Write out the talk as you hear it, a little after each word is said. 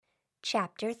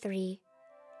Chapter 3.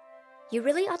 You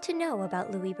really ought to know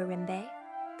about Louis Birimbe,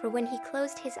 for when he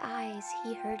closed his eyes,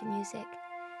 he heard music.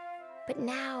 But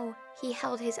now he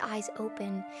held his eyes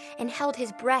open and held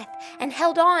his breath and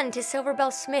held on to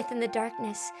Silverbell Smith in the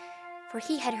darkness, for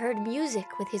he had heard music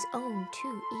with his own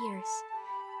 2 ears.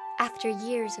 After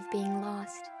years of being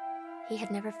lost, he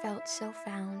had never felt so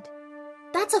found.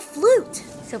 "That's a flute,"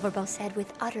 Silverbell said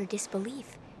with utter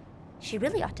disbelief. She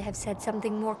really ought to have said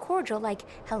something more cordial like,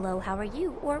 "Hello, how are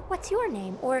you?" or "What's your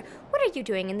name?" or "What are you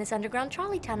doing in this underground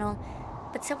trolley tunnel?"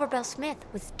 But Silverbell Smith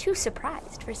was too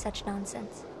surprised for such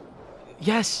nonsense.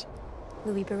 "Yes,"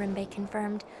 Louis Birimbe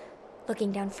confirmed,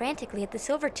 looking down frantically at the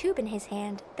silver tube in his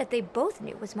hand that they both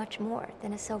knew was much more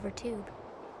than a silver tube.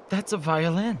 "That's a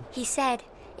violin." He said,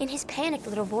 in his panicked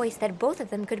little voice that both of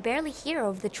them could barely hear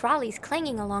over the trolleys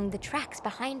clanging along the tracks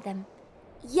behind them.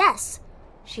 "Yes,"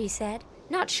 she said,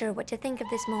 not sure what to think of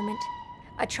this moment.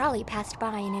 A trolley passed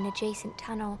by in an adjacent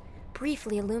tunnel,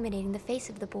 briefly illuminating the face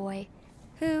of the boy,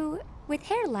 who, with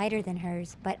hair lighter than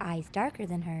hers but eyes darker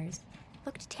than hers,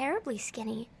 looked terribly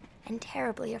skinny and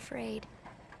terribly afraid.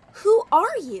 "Who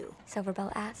are you?"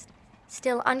 Silverbell asked,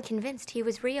 still unconvinced he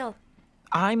was real.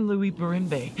 "I'm Louis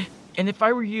Birimbe, and if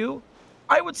I were you,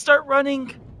 I would start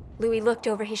running." Louis looked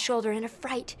over his shoulder in a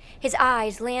fright, his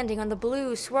eyes landing on the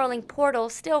blue, swirling portal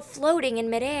still floating in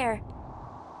midair.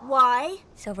 "Why?"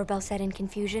 Silverbell said in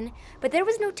confusion, but there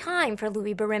was no time for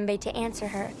Louis Birimbe to answer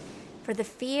her, for the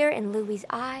fear in Louis's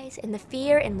eyes and the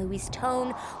fear in Louis's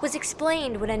tone was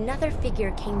explained when another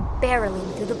figure came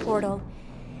barreling through the portal.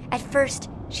 At first,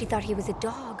 she thought he was a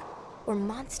dog or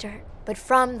monster, but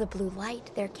from the blue light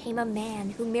there came a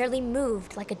man who merely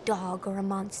moved like a dog or a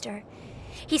monster.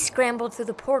 He scrambled through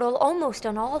the portal almost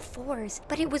on all fours,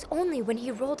 but it was only when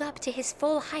he rolled up to his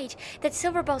full height that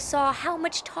Silverbell saw how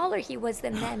much taller he was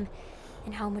than them,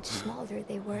 and how much smaller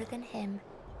they were than him.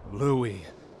 "Louis."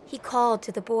 He called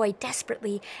to the boy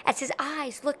desperately as his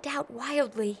eyes looked out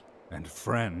wildly. "And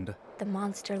friend." The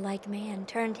monster-like man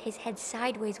turned his head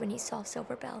sideways when he saw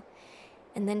Silverbell,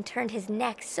 and then turned his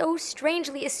neck so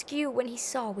strangely askew when he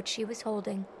saw what she was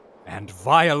holding. "And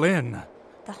violin."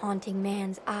 The haunting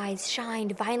man's eyes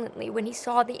shined violently when he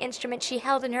saw the instrument she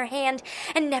held in her hand,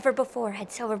 and never before had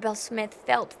Silverbell Smith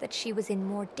felt that she was in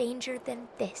more danger than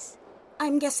this.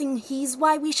 "I'm guessing he's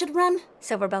why we should run?"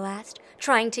 Silverbell asked,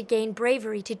 trying to gain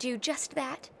bravery to do just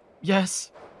that.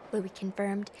 "Yes." Louis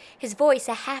confirmed, his voice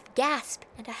a half gasp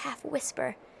and a half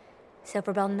whisper.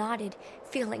 Silverbell nodded,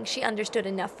 feeling she understood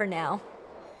enough for now.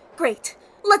 "Great,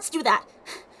 let's do that,"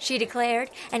 she declared,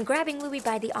 and grabbing Louis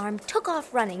by the arm, took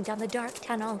off running down the dark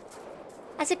tunnel.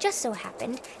 As it just so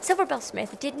happened, Silverbell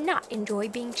Smith did not enjoy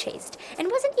being chased,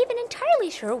 and wasn't even entirely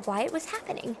sure why it was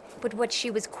happening. But what she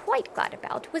was quite glad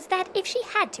about was that if she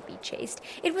had to be chased,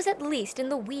 it was at least in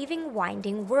the weaving,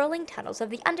 winding, whirling tunnels of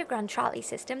the underground trolley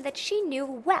system that she knew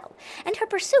well, and her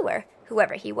pursuer,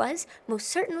 whoever he was, most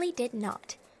certainly did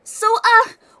not. "So,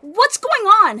 what's going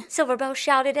on?" Silverbell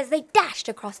shouted as they dashed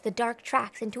across the dark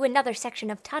tracks into another section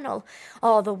of tunnel,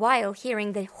 all the while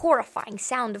hearing the horrifying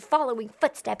sound of following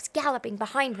footsteps galloping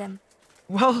behind them.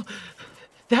 "Well,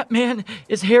 that man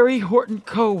is Harry Horton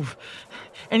Cove,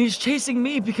 and he's chasing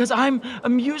me because I'm a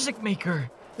music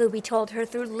maker," Louis told her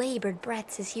through labored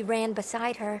breaths as he ran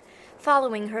beside her,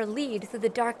 following her lead through the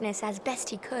darkness as best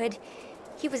he could.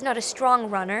 He was not a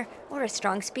strong runner or a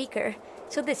strong speaker,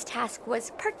 so this task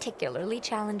was particularly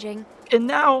challenging. "And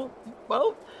now,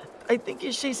 well, I think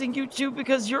he's chasing you too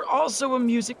because you're also a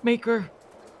music maker."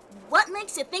 "What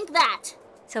makes you think that?"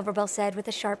 Silverbell said with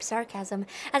a sharp sarcasm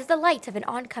as the lights of an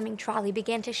oncoming trolley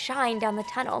began to shine down the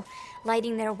tunnel,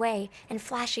 lighting their way and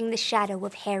flashing the shadow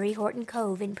of Harry Horton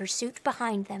Cove in pursuit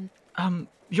behind them.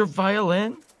 Your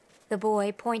violin? The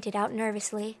boy pointed out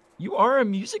nervously. You are a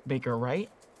music maker, right?"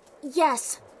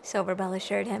 "Yes." Silverbell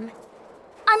assured him.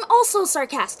 "I'm also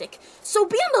sarcastic, so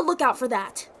be on the lookout for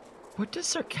that." "What does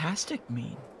sarcastic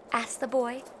mean?" asked the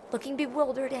boy, looking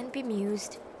bewildered and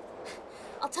bemused.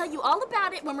 "I'll tell you all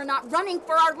about it when we're not running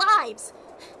for our lives."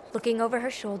 Looking over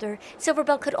her shoulder,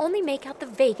 Silverbell could only make out the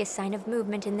vaguest sign of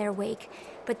movement in their wake,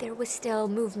 but there was still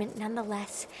movement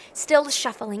nonetheless, still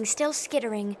shuffling, still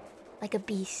skittering, like a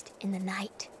beast in the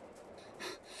night.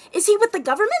 "Is he with the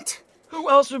government?" Who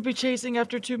else would be chasing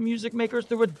after 2 music makers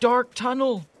through a dark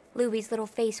tunnel? Louis's little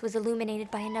face was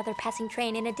illuminated by another passing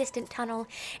train in a distant tunnel,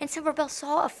 and Silverbell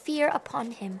saw a fear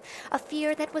upon him, a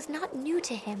fear that was not new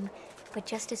to him, but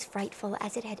just as frightful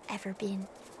as it had ever been.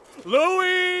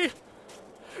 "Louis!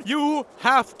 You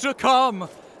have to come!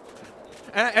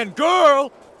 And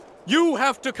girl, you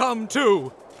have to come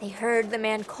too!" They heard the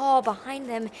man call behind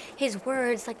them, his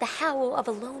words like the howl of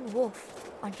a lone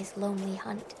wolf on his lonely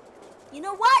hunt. "You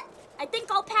know what? I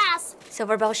think I'll pass.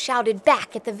 Silverbell shouted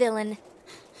back at the villain.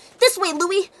 This way,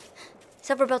 Louie.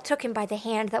 Silverbell took him by the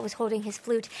hand that was holding his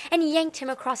flute and yanked him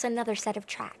across another set of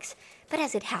tracks. But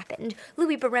as it happened,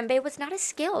 Louis Barembe was not as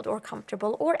skilled or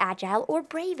comfortable or agile or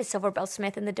brave as Silverbell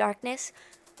Smith in the darkness,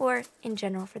 or in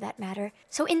general for that matter.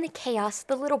 So in the chaos,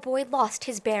 the little boy lost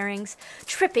his bearings,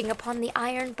 tripping upon the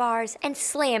iron bars and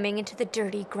slamming into the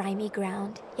dirty, grimy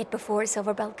ground. Yet before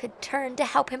Silverbell could turn to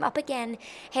help him up again,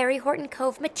 Harry Horton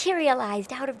Cove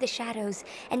materialized out of the shadows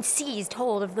and seized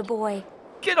hold of the boy.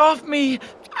 Get off me!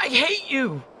 I hate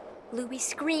you! Louis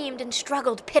screamed and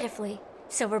struggled pitifully.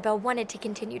 Silverbell wanted to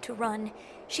continue to run.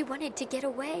 She wanted to get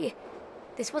away.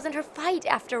 This wasn't her fight,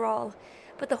 after all.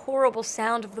 But the horrible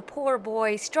sound of the poor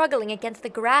boy struggling against the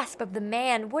grasp of the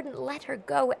man wouldn't let her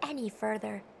go any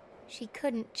further. She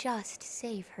couldn't just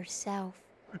save herself.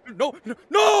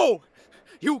 No!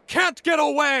 You can't get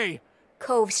away!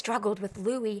 Cove struggled with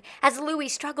Louis, as Louis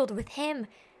struggled with him.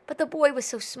 But the boy was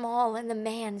so small and the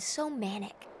man so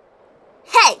manic.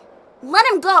 Hey, let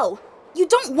him go. You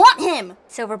don't want him.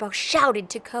 Silverbell shouted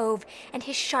to Cove, and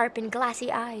his sharp and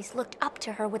glassy eyes looked up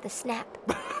to her with a snap.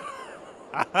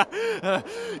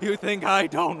 You think I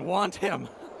don't want him?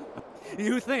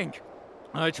 You think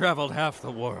I traveled half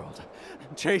the world,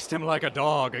 chased him like a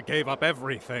dog, gave up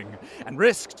everything, and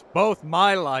risked both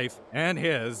my life and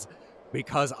his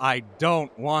because I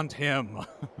don't want him.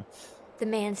 The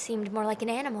man seemed more like an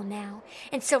animal now,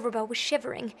 and Silverbell was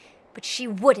shivering, but she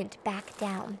wouldn't back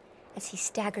down as he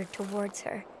staggered towards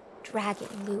her,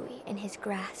 dragging Louis in his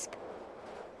grasp.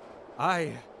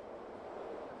 I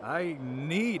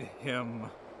need him.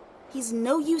 He's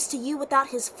no use to you without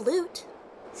his flute.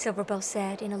 Silverbell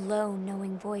said in a low,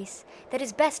 knowing voice that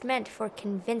is best meant for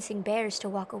convincing bears to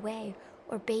walk away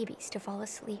or babies to fall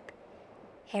asleep.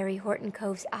 Harry Horton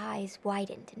Cove's eyes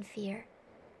widened in fear.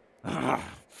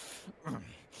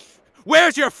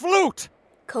 Where's your flute?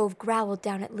 Cove growled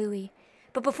down at Louis,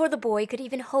 but before the boy could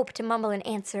even hope to mumble an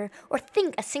answer or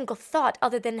think a single thought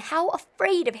other than how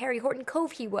afraid of Harry Horton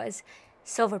Cove he was,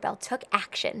 Silverbell took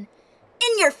action.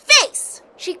 In your face!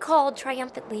 She called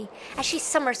triumphantly as she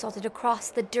somersaulted across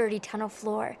the dirty tunnel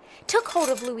floor, took hold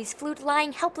of Louis's flute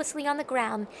lying helplessly on the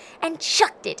ground, and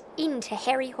chucked it into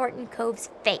Harry Horton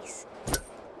Cove's face.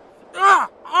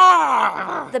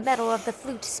 The metal of the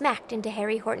flute smacked into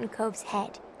Harry Horton Cove's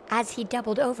head as he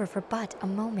doubled over for but a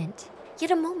moment. Yet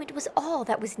a moment was all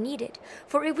that was needed,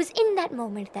 for it was in that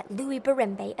moment that Louis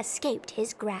Barembe escaped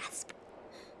his grasp.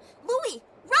 Louis,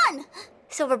 run!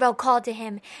 Silverbell called to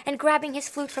him, and grabbing his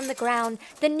flute from the ground,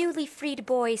 the newly freed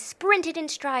boy sprinted in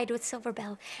stride with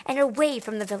Silverbell and away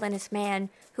from the villainous man,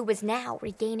 who was now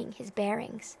regaining his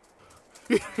bearings.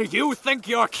 You think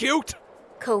you're cute?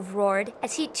 Cove roared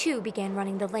as he too began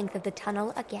running the length of the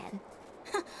tunnel again.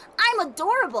 I'm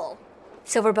adorable.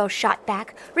 Silverbell shot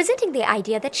back, resenting the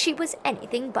idea that she was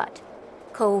anything but.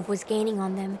 Cove was gaining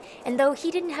on them, and though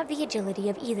he didn't have the agility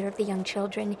of either of the young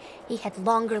children, he had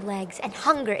longer legs and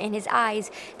hunger in his eyes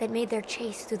that made their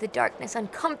chase through the darkness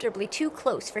uncomfortably too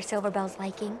close for Silverbell's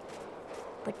liking.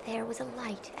 But there was a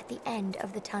light at the end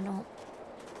of the tunnel.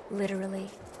 Literally.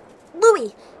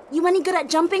 Louis, you any good at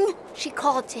jumping? She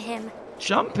called to him.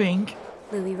 Jumping?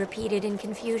 Louis repeated in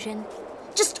confusion.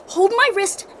 Just hold my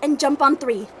wrist and jump on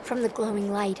 3. From the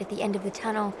glowing light at the end of the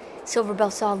tunnel,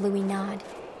 Silverbell saw Louis nod,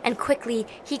 and quickly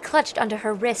he clutched onto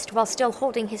her wrist while still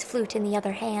holding his flute in the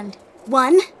other hand.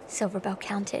 1. Silverbell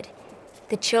counted.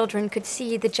 The children could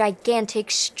see the gigantic,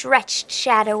 stretched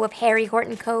shadow of Harry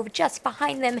Horton Cove just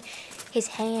behind them, his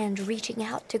hand reaching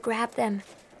out to grab them.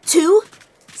 2.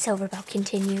 Silverbell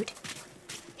continued.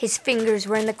 His fingers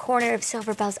were in the corner of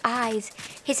Silverbell's eyes.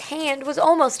 His hand was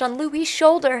almost on Louis's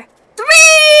shoulder. 3!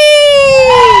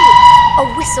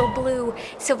 A whistle blew.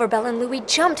 Silverbell and Louis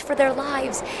jumped for their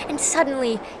lives, and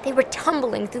suddenly they were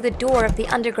tumbling through the door of the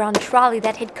underground trolley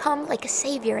that had come like a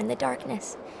savior in the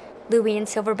darkness. Louis and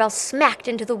Silverbell smacked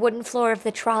into the wooden floor of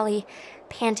the trolley,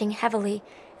 panting heavily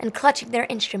and clutching their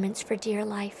instruments for dear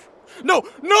life.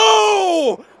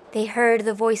 No! They heard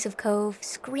the voice of Cove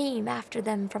scream after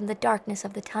them from the darkness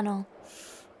of the tunnel.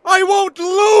 I won't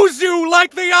lose you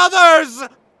like the others!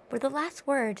 Were the last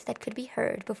words that could be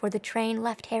heard before the train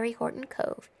left Harry Horton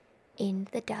Cove in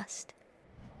the dust.